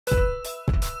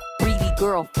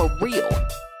girl for real.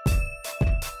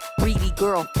 Greedy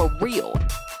girl for real.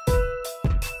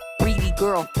 Greedy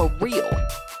girl for real.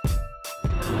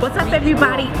 What's up,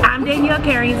 everybody? I'm Danielle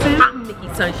Carrington. I'm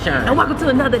Nikki Sunshine. And welcome to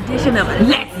another edition of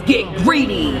Let's Get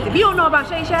Greedy. If you don't know about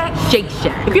Shake Shack, Shake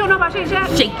Shack. if you don't know about Shake Shack,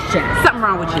 Shake Shack. something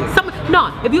wrong with you.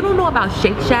 No, if you don't know about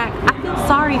Shake Shack, I feel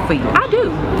sorry for you. I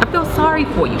do. I feel sorry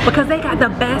for you. Because they got the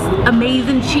best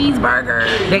amazing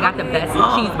cheeseburgers. They got the best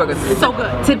cheeseburgers. So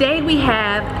good. Today we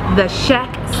have the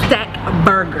Shack Stack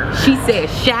Burger. She said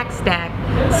Shack Stack,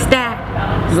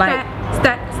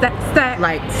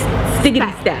 like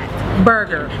stickity stack.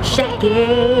 Burger. Shake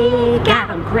it, got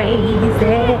them crazy,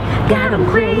 got them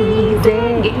crazy.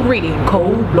 Getting greedy.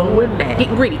 Cold blowing back.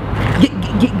 Getting greedy.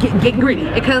 Get greedy.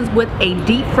 It comes with a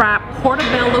deep fried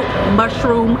portobello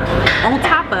mushroom on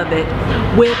top of it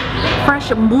with fresh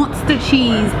monster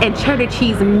cheese and cheddar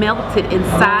cheese melted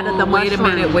inside of the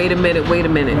mushroom. Wait a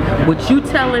minute. What you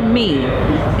telling me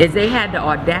is they had the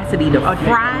audacity to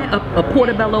fry a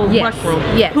portobello mushroom,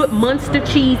 put monster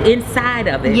cheese inside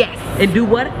of it, and do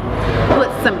what? Put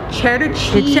some cheddar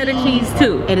cheese. And cheddar cheese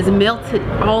too. It is melted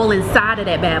all inside of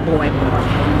that bad boy.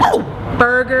 Oh!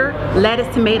 Burger,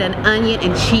 lettuce, tomato, and onion,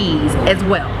 and cheese as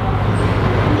well.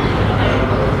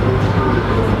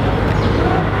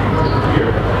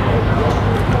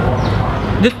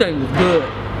 This thing is good.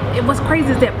 And what's crazy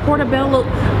is that portobello,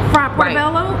 fried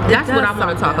portobello. Right. That's what I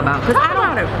want to talk about. Because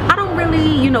I don't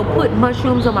really, put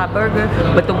mushrooms on my burger,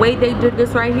 but the way they did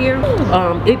this right here,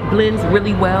 it blends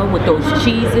really well with those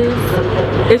cheeses.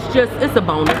 It's a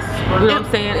bonus. You know what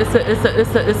I'm saying? It's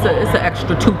an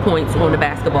extra 2 points on the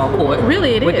basketball court.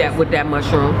 Really, it is. With that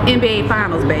mushroom. NBA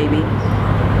Finals, baby.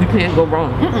 You can't go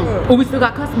wrong. Oh, we still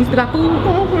got custard. We still got food.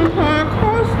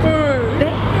 They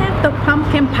had the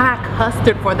pumpkin pie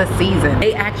custard for the season.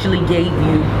 They actually gave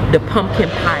you the pumpkin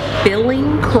pie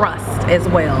filling crust as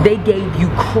well. They gave you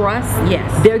crust.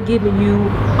 Yes. They're giving you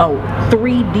a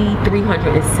 3D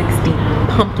 360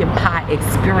 pumpkin pie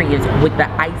experience with the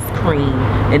ice cream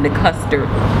and the custard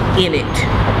in it.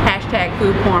 Hashtag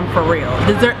food porn for real.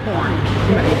 Dessert porn.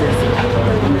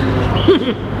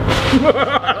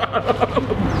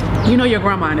 You know your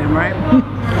grandma and them, right?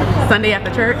 Sunday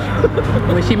after church,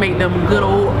 when she made them good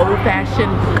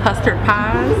old-fashioned custard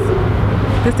pies.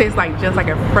 This tastes just like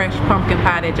a fresh pumpkin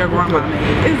pie that your grandma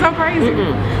made. It's so crazy.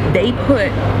 They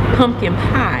put pumpkin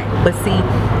pie, but see,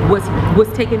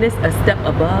 what's taking this a step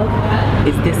above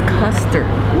is this custard.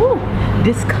 Woo.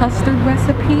 This custard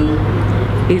recipe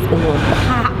is on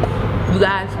pop. You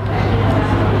guys,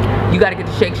 you gotta get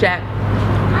to Shake Shack.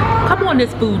 Come on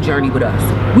this food journey with us.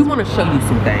 We want to show you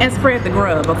some things. And spread the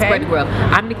grub, okay? Spread the grub.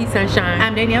 I'm Nikki Sunshine.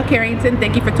 I'm Danielle Carrington.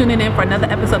 Thank you for tuning in for another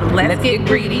episode of Let's Get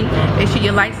Greedy. Make sure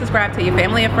you like, subscribe, tell your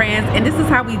family and friends. And this is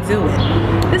how we do it.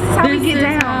 This is how we get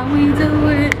down. How we do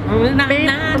it. This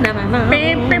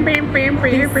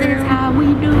is how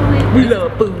we do it. We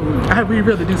love food. We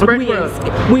really do. Spread the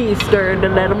grub. We ain't scared to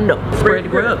let them know. Spread the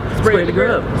grub. Spread the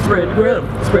grub. Spread the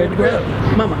grub. Spread the grub.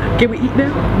 Mama, can we eat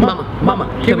now?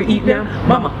 Mama, can we eat now?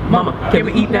 Mama, can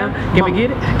we eat now? Can we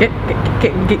get it?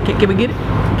 Can we get it?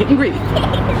 Getting greedy.